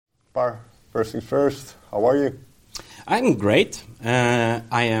Pär, first things first, how are you? I'm great. I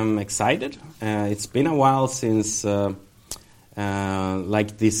am excited. It's been a while since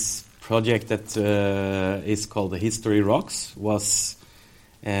this project that is called the History Rocks was,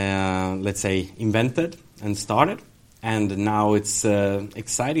 invented and started. And now it's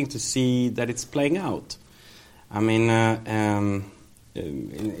exciting to see that it's playing out. I mean,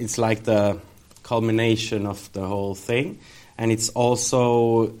 it's like the culmination of the whole thing. And it's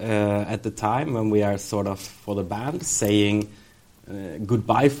also at the time when we are sort of, for the band, saying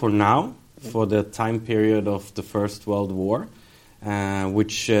goodbye for now, for the time period of the First World War,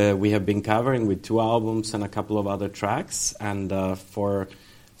 which we have been covering with 2 albums and a couple of other tracks. And for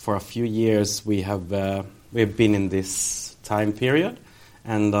a few years we have been in this time period.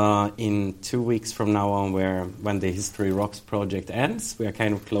 And in 2 weeks from now on, when the History Rocks project ends, we are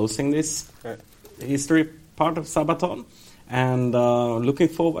kind of closing this history part of Sabaton. And looking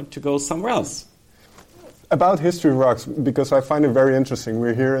forward to go somewhere else. About History Rocks, because I find it very interesting.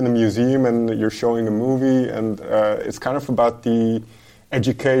 We're here in the museum and you're showing a movie, and it's kind of about the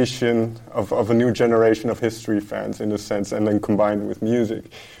education of a new generation of history fans, in a sense, and then combined with music.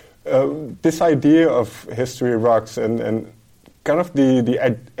 This idea of History Rocks and kind of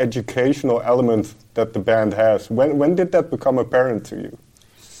the educational element that the band has, when did that become apparent to you?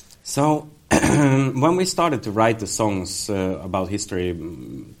 So, when we started to write the songs about history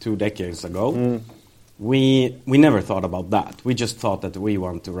 2 decades ago, we never thought about that. We just thought that we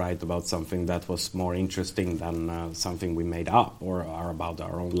want to write about something that was more interesting than something we made up or about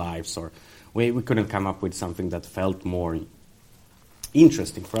our own lives. Or we couldn't come up with something that felt more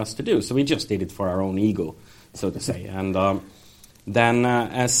interesting for us to do. So we just did it for our own ego, so to say. And then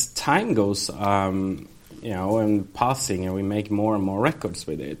as time goes, and passing, and we make more and more records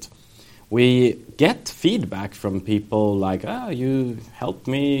with it, we get feedback from people like, you helped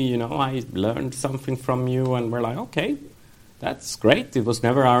me, I learned something from you, and we're like, okay, that's great. It was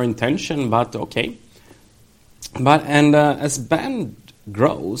never our intention, but okay. As band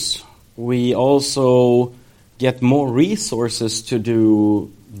grows, we also get more resources to do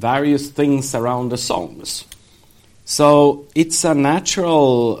various things around the songs. So it's a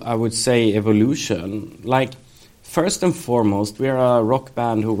natural, I would say, evolution. Like, first and foremost, we are a rock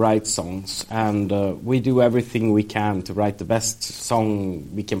band who writes songs, and we do everything we can to write the best song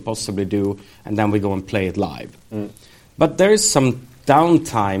we can possibly do, and then we go and play it live. But there is some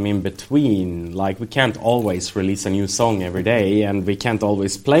downtime in between. Like, we can't always release a new song every day, and we can't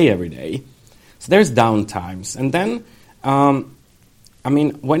always play every day. So there's downtimes. And then,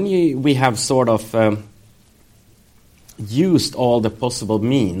 when we have sort of used all the possible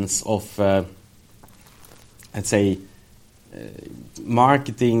means of I'd say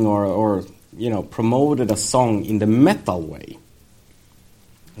marketing or promoted a song in the metal way,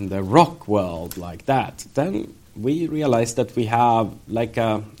 in the rock world like that, then we realized that we have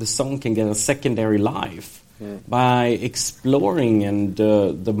the song can get a secondary life by exploring and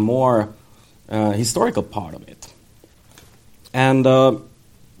the more historical part of it. And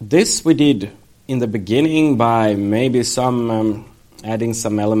this we did in the beginning by maybe some adding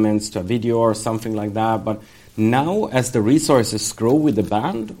some elements to a video or something like that, but now, as the resources grow with the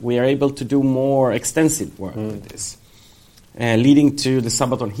band, we are able to do more extensive work with this. Leading to the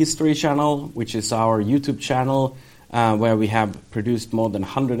Sabaton History channel, which is our YouTube channel, where we have produced more than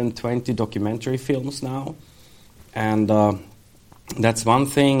 120 documentary films now. And that's one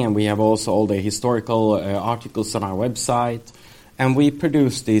thing, and we have also all the historical articles on our website. And we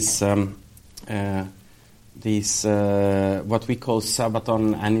produce these what we call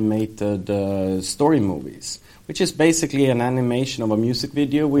Sabaton animated story movies, which is basically an animation of a music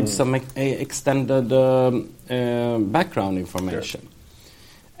video with some extended background information. Sure.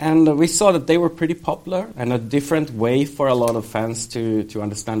 And we saw that they were pretty popular and a different way for a lot of fans to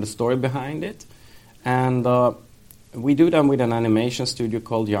understand the story behind it. And we do them with an animation studio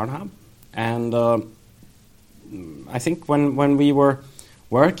called Yarnhub. And I think when we were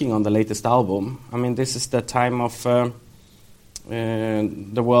working on the latest album, this is the time of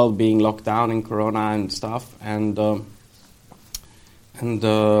the world being locked down in Corona and stuff, and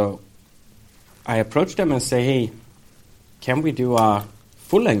I approached them and say, hey, can we do a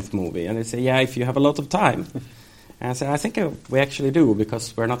full-length movie? And they say, yeah, if you have a lot of time. And I said, I think we actually do,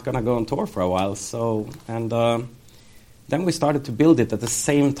 because we're not going to go on tour for a while. So, and then we started to build it at the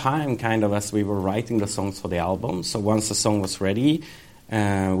same time, kind of as we were writing the songs for the album. So once the song was ready,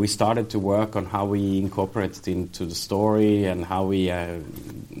 we started to work on how we incorporate it into the story and how we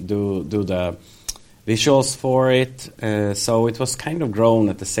do the visuals for it. So it was kind of grown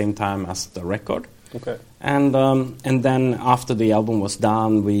at the same time as the record. Okay. And then after the album was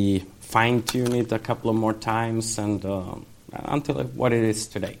done, we fine-tuned it a couple of more times, and until what it is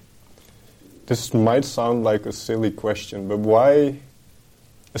today. This might sound like a silly question, but why,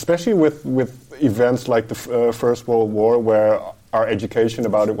 especially with events like the First World War, where our education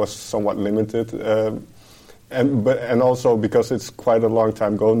about it was somewhat limited, and also because it's quite a long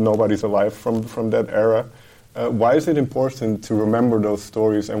time ago, nobody's alive from that era. Why is it important to remember those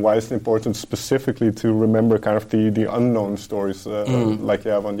stories, and why is it important specifically to remember kind of the unknown stories like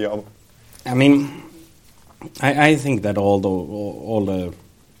you have on the album? I mean, I think that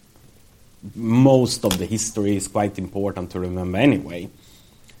most of the history is quite important to remember anyway.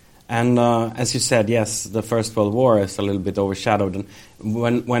 And as you said, yes, the First World War is a little bit overshadowed. And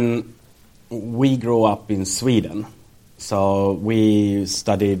when we grew up in Sweden, so we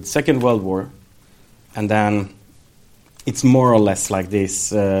studied Second World War, and then it's more or less like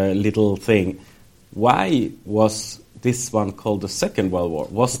this little thing. Why was this one called the Second World War?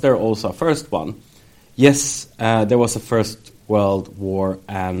 Was there also a first one? Yes, there was a First World War,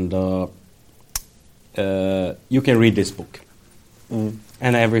 and you can read this book.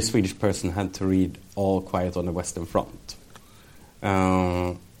 And every Swedish person had to read All Quiet on the Western Front.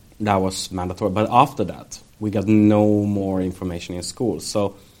 That was mandatory. But after that, we got no more information in school.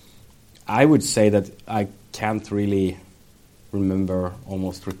 So I would say that I can't really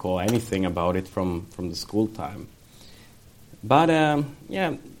almost recall anything about it from the school time. But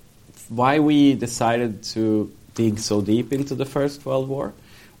yeah, why we decided to dig so deep into the First World War,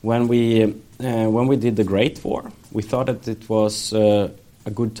 when we did the Great War, we thought that it was a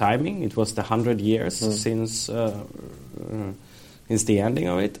good timing. It was the 100 years since the ending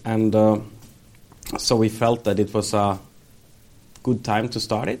of it, and so we felt that it was a good time to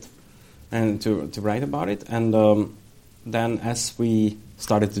start it and to write about it. And then as we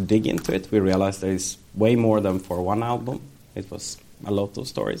started to dig into it, we realized there is way more than for one album. It was a lot of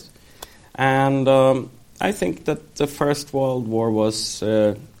stories. And I think that the First World War was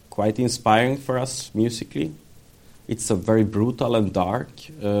quite inspiring for us musically. It's a very brutal and dark.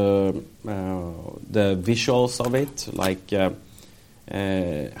 The visuals of it, like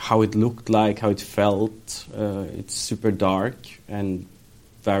how it looked like, how it felt, it's super dark and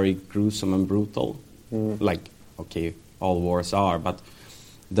very gruesome and brutal. Like, okay, all wars are, but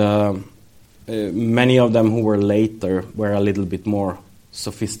the many of them who were later were a little bit more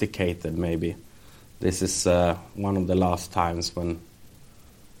sophisticated, maybe. This is one of the last times when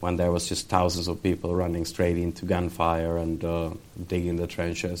there was just thousands of people running straight into gunfire and digging the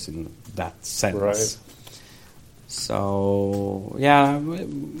trenches in that sense. Right. So, yeah,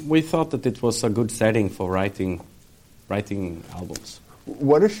 we thought that it was a good setting for writing albums.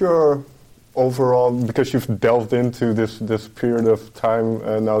 What is your overall, because you've delved into this period of time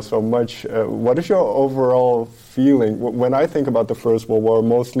now so much, what is your overall feeling? When I think about the First World War,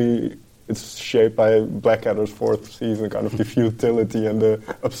 mostly it's shaped by Blackadder's fourth season, kind of the futility and the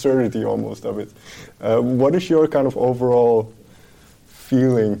absurdity almost of it. What is your kind of overall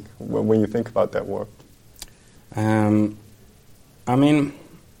feeling when you think about that war? I mean,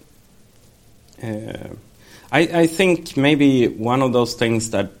 I think maybe one of those things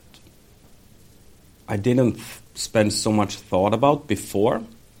that I didn't spend so much thought about before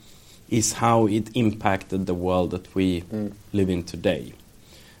is how it impacted the world that we live in today.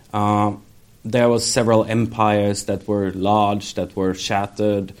 There were several empires that were large, that were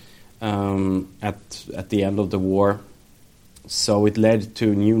shattered at the end of the war. So it led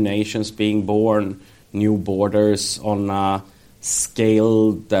to new nations being born, new borders on a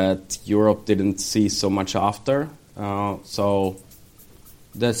scale that Europe didn't see so much after. So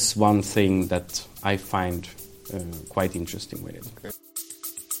that's one thing that I find quite interesting with it. Okay.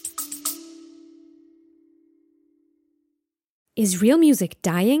 Is real music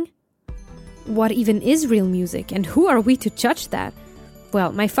dying? What even is real music, and who are we to judge that?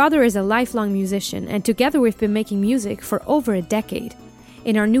 Well, my father is a lifelong musician, and together we've been making music for over a decade.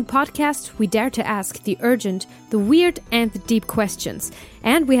 In our new podcast, we dare to ask the urgent, the weird, and the deep questions,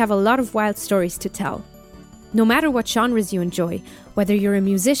 and we have a lot of wild stories to tell. No matter what genres you enjoy, whether you're a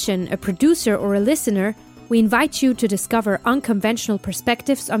musician, a producer, or a listener, we invite you to discover unconventional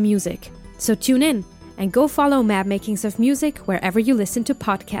perspectives on music. So tune in and go follow Mad Makings of Music wherever you listen to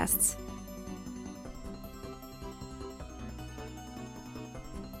podcasts.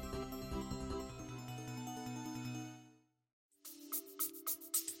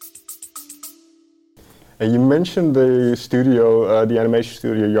 You mentioned the studio, the animation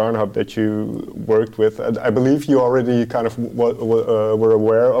studio Yarnhub that you worked with. I believe you already kind of were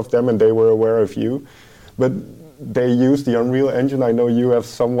aware of them and they were aware of you. But they use the Unreal Engine. I know you have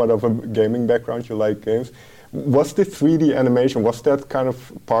somewhat of a gaming background, you like games. Was the 3D animation, was that kind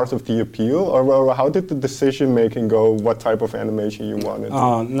of part of the appeal? Or how did the decision making go, what type of animation you wanted?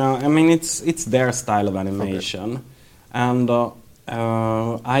 No, I mean, it's their style of animation. Okay. And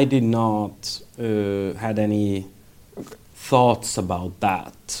I did not had any thoughts about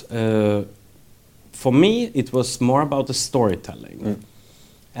that. For me, it was more about the storytelling.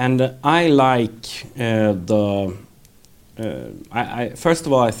 And I like first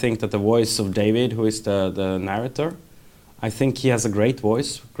of all, I think that the voice of David, who is the narrator, I think he has a great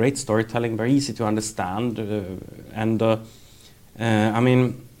voice, great storytelling, very easy to understand. I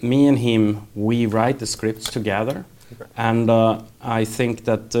mean, me and him, we write the scripts together. Okay. And I think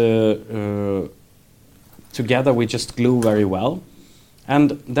that together we just glue very well.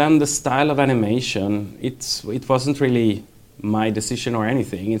 And then the style of animation, it wasn't really my decision or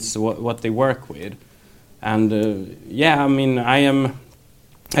anything. It's what they work with. And yeah, I mean, I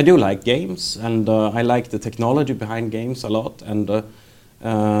do like games, and I like the technology behind games a lot. And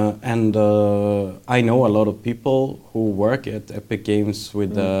I know a lot of people who work at Epic Games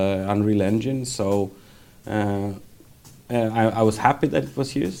with Unreal Engine, so I was happy that it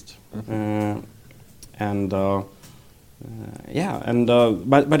was used. But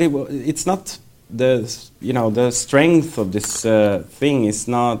it's not the strength of this thing is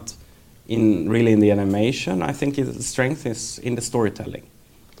not really in the animation. I think the strength is in the storytelling.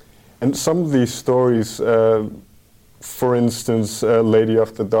 And some of these stories, for instance, Lady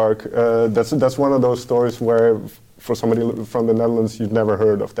of the Dark, that's one of those stories where, for somebody from the Netherlands, you've never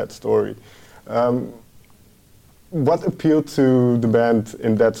heard of that story. What appealed to the band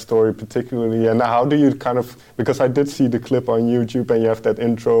in that story particularly, and how do you kind of, because I did see the clip on YouTube and you have that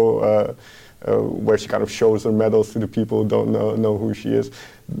intro where she kind of shows her medals to the people who don't know who she is.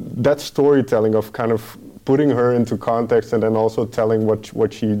 That storytelling of kind of putting her into context and then also telling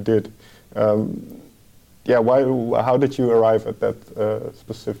what she did. How did you arrive at that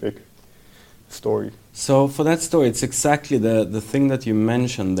specific story? So for that story, it's exactly the thing that you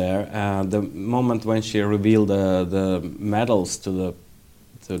mentioned there. The moment when she revealed the medals to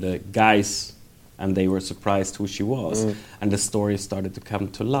the guys, and they were surprised who she was, and the story started to come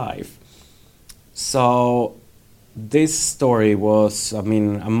to life. So this story was, I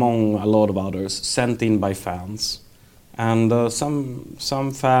mean, among a lot of others, sent in by fans, and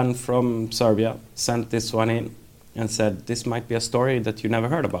some fan from Serbia sent this one in and said, "This might be a story that you never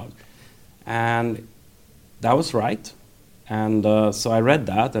heard about," and that was right. And so I read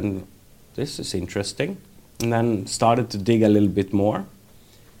that, and this is interesting, and then started to dig a little bit more,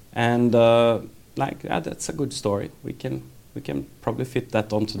 and that's a good story. We can probably fit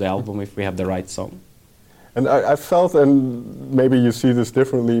that onto the album if we have the right song. And I felt, and maybe you see this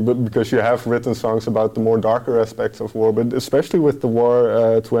differently, but because you have written songs about the more darker aspects of war, but especially with the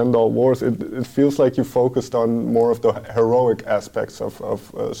war to end all wars, it feels like you focused on more of the heroic aspects of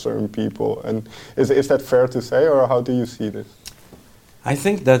certain people. And is that fair to say, or how do you see this? I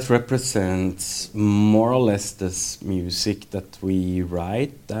think that represents more or less this music that we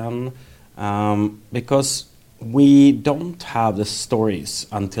write, because we don't have the stories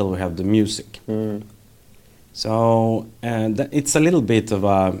until we have the music. So it's a little bit of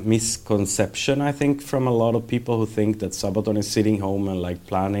a misconception, I think, from a lot of people who think that Sabaton is sitting home and like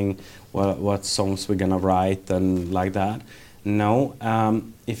planning what songs we're gonna write and like that. No,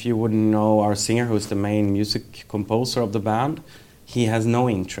 if you wouldn't know our singer, who's the main music composer of the band, he has no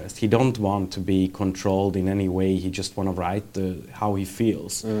interest. He don't want to be controlled in any way. He just want to write how he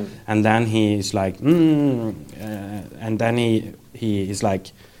feels. And then he is like, and then he is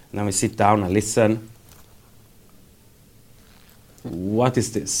like, now we sit down and listen. What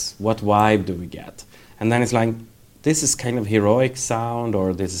is this? What vibe do we get? And then it's like, this is kind of heroic sound,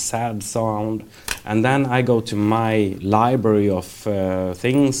 or this is sad sound. And then I go to my library of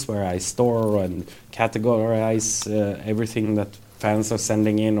things where I store and categorize everything that fans are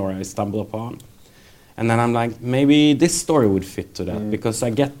sending in or I stumble upon. And then I'm like, maybe this story would fit to that, because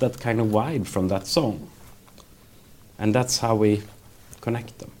I get that kind of vibe from that song. And that's how we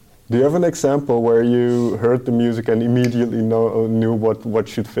connect them. Do you have an example where you heard the music and immediately knew what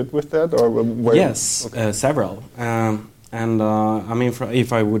should fit with that? Or yes, okay. Several. I mean,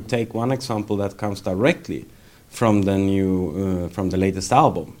 if I would take one example that comes directly from the latest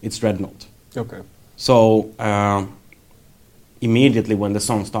album, it's Dreadnought. Okay. So immediately when the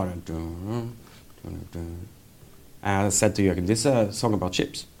song started, I said to Jürgen, "This is a song about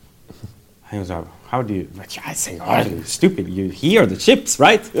ships." He was like, "How do you?" Like, I say, "Oh, stupid! You hear the ships,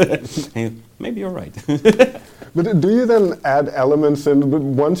 right?" Maybe you're right. But do you then add elements in, but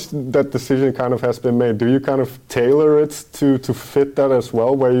once that decision kind of has been made, do you kind of tailor it to fit that as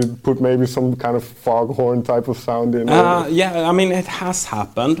well, where you put maybe some kind of foghorn type of sound in? Yeah, I mean, it has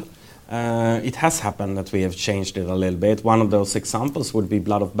happened. It has happened that we have changed it a little bit. One of those examples would be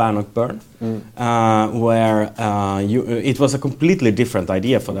Blood of Bannockburn, where it was a completely different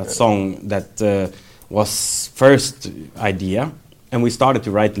idea for that song that was first idea, and we started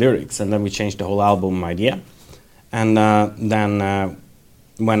to write lyrics, and then we changed the whole album idea. And then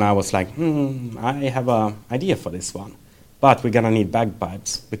when I was like, I have an idea for this one, but we're gonna need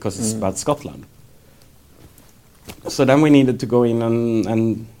bagpipes because it's about Scotland. So then we needed to go in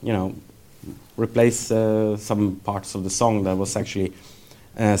and replace some parts of the song that was actually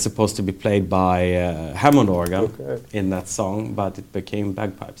supposed to be played by Hammond organ in that song, but it became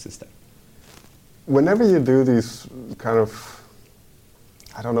bagpipes instead. Whenever you do these kind of,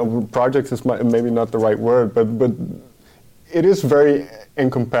 I don't know, projects is maybe not the right word, but it is very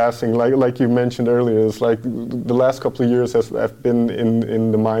encompassing. Like you mentioned earlier, it's like the last couple of years have been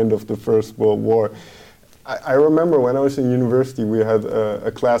in the mind of the First World War. I remember when I was in university, we had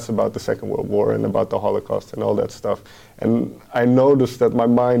a class about the Second World War and about the Holocaust and all that stuff. And I noticed that my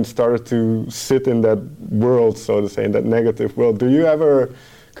mind started to sit in that world, so to say, in that negative world. Do you ever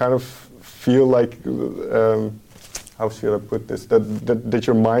kind of feel like, how should I put this, that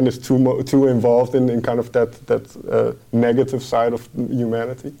your mind is too involved in kind of that negative side of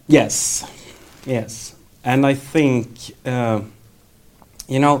humanity? Yes. And I think, for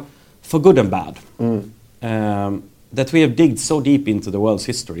good and bad, that we have digged so deep into the world's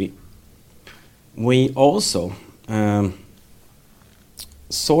history, we also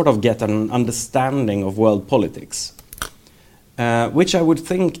sort of get an understanding of world politics, which I would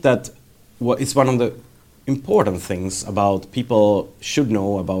think that is one of the important things about people should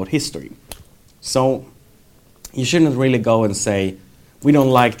know about history. So you shouldn't really go and say, we don't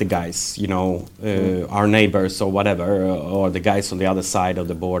like the guys, our neighbors or whatever, or the guys on the other side of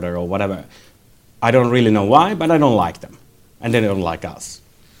the border or whatever. I don't really know why, but I don't like them, and they don't like us.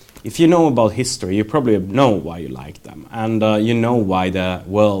 If you know about history, you probably know why you like them, and you know why the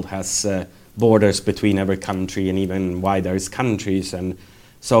world has borders between every country, and even why there is countries, and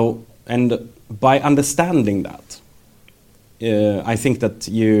by understanding that, I think that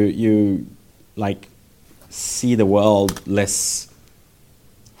you like see the world less.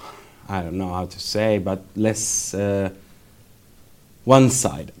 I don't know how to say, but less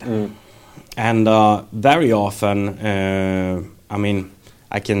one-sided. And very often,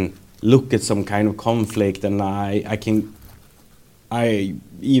 I can look at some kind of conflict, and I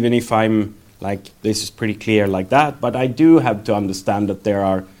even if I'm like, this is pretty clear like that, but I do have to understand that there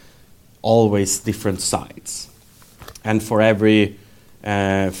are always different sides, and for every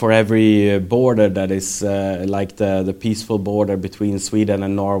border that is like the peaceful border between Sweden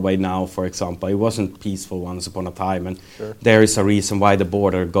and Norway now, for example, it wasn't peaceful once upon a time, and there is a reason why the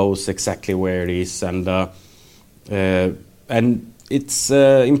border goes exactly where it is, and it's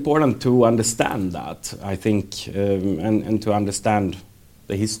important to understand that, I think, and to understand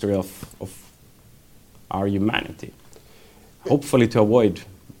the history of our humanity, hopefully to avoid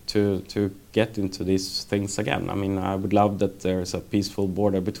to get into these things again. I mean, I would love that there's a peaceful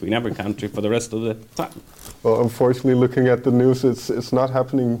border between every country for the rest of the time. Well, unfortunately, looking at the news, it's not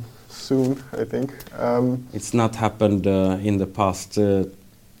happening soon, I think. It's not happened in the past,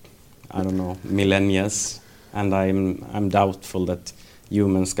 millennia, and I'm doubtful that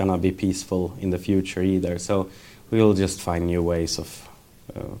humans gonna be peaceful in the future either. So we'll just find new ways of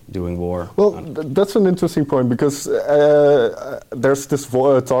doing war. Well, that's an interesting point, because there's this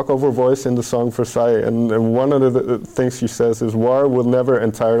talk over voice in the song Versailles, and one of the things she says is, war will never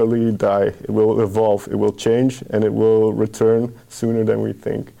entirely die. It will evolve, it will change, and it will return sooner than we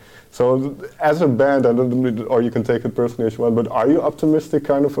think. So as a band, or you can take it personally as well, but are you optimistic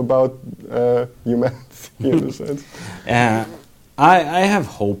kind of about humanity in a sense? I have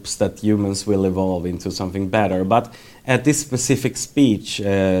hopes that humans will evolve into something better, but at this specific speech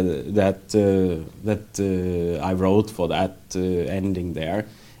that I wrote for that ending there,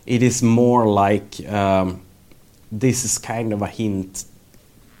 it is more like this is kind of a hint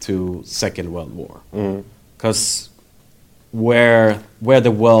to Second World War, because where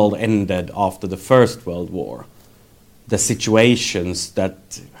the world ended after the First World War, the situations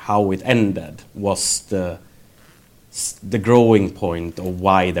that how it ended was the growing point of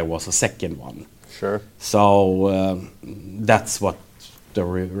why there was a second one. Sure. So that's what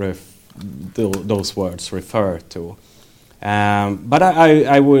those words refer to. But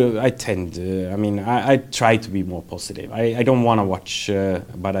I tend to, I try to be more positive. I don't want to watch,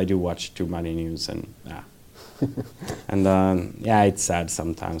 but I do watch too many news, and And yeah, it's sad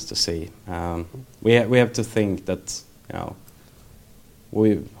sometimes to see. We have to think that, you know,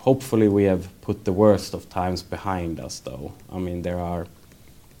 hopefully we have put the worst of times behind us, though. I mean,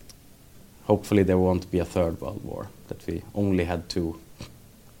 hopefully there won't be a third world war, that we only had two.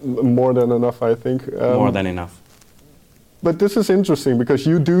 More than enough, I think. More than enough. But this is interesting because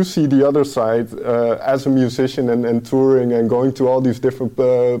you do see the other side as a musician and touring and going to all these different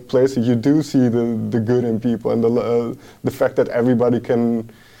places. You do see the good in people and the fact that everybody can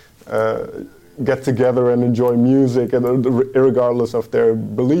get together and enjoy music, and regardless of their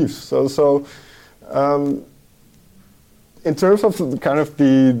beliefs. So in terms of kind of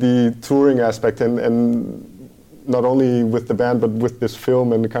the touring aspect and not only with the band but with this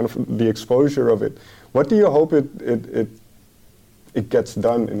film and kind of the exposure of it, what do you hope it gets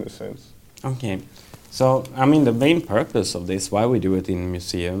done in a sense? Okay, so I mean the main purpose of this, why we do it in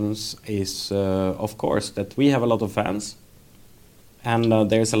museums, is of course that we have a lot of fans, and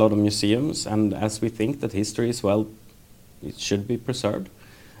there's a lot of museums, and as we think that history is, well, it should be preserved,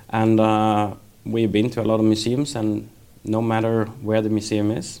 and we've been to a lot of museums, and no matter where the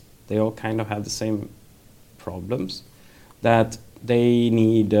museum is, they all kind of have the same problems, that they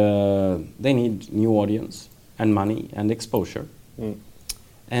need new audience and money and exposure.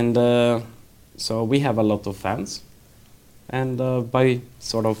 And so we have a lot of fans, and by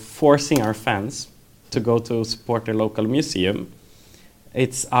sort of forcing our fans to go to support their local museum,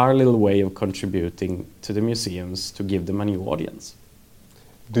 it's our little way of contributing to the museums to give them a new audience.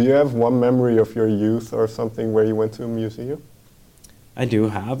 Do you have one memory of your youth or something where you went to a museum? I do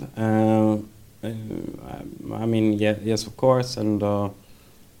have. I mean, yes, of course, and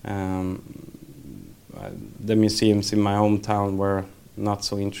the museums in my hometown were not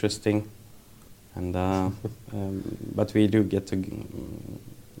so interesting, and but we do get to.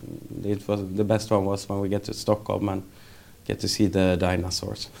 It was the best one was when we get to Stockholm and get to see the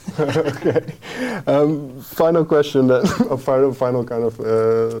dinosaurs. Okay. Final question, then, a final kind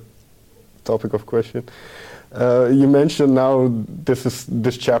of topic of question. You mentioned now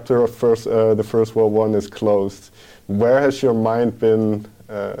this chapter of the First World War is closed. Where has your mind been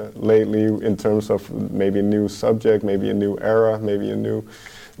lately in terms of maybe a new subject, maybe a new era, maybe a new...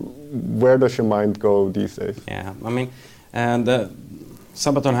 Where does your mind go these days? Yeah, I mean,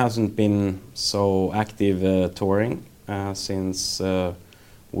 Sabaton hasn't been so active touring since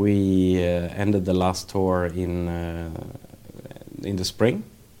we ended the last tour in the spring.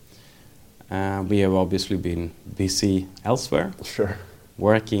 We have obviously been busy elsewhere, sure,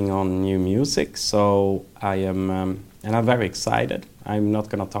 working on new music. So I am, and I'm very excited. I'm not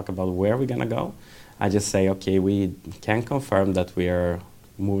going to talk about where we're going to go. I just say, okay, we can confirm that we are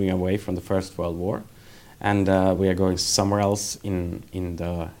moving away from the First World War, and we are going somewhere else in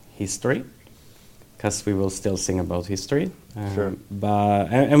the history, because we will still sing about history. Sure.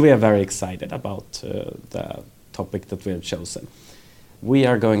 And we are very excited about the topic that we have chosen. We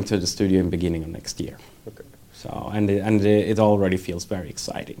are going to the studio in beginning of next year. Okay. So and it already feels very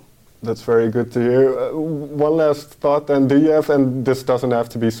exciting. That's very good to hear. One last thought, and do you have, and this doesn't have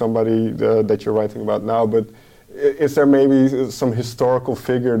to be somebody that you're writing about now, but is there maybe some historical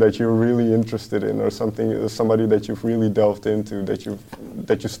figure that you're really interested in, or somebody that you've really delved into that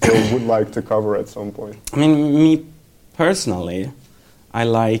you still would like to cover at some point? I mean, me personally, I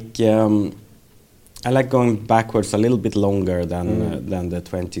like going backwards a little bit longer than the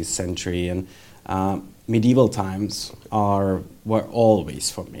 20th century, and medieval times were always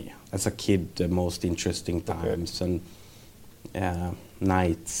for me as a kid the most interesting times, and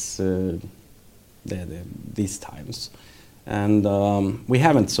knights, these times, and we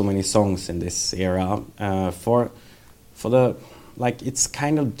haven't so many songs in this era. For the it's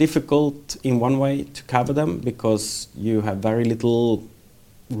kind of difficult in one way to cover them because you have very little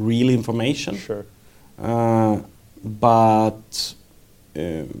real information. Sure. But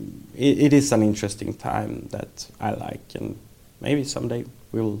it is an interesting time that I like, and maybe someday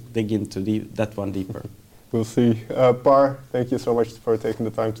we'll dig into that one deeper. We'll see. Pär, thank you so much for taking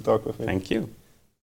the time to talk with me. Thank you.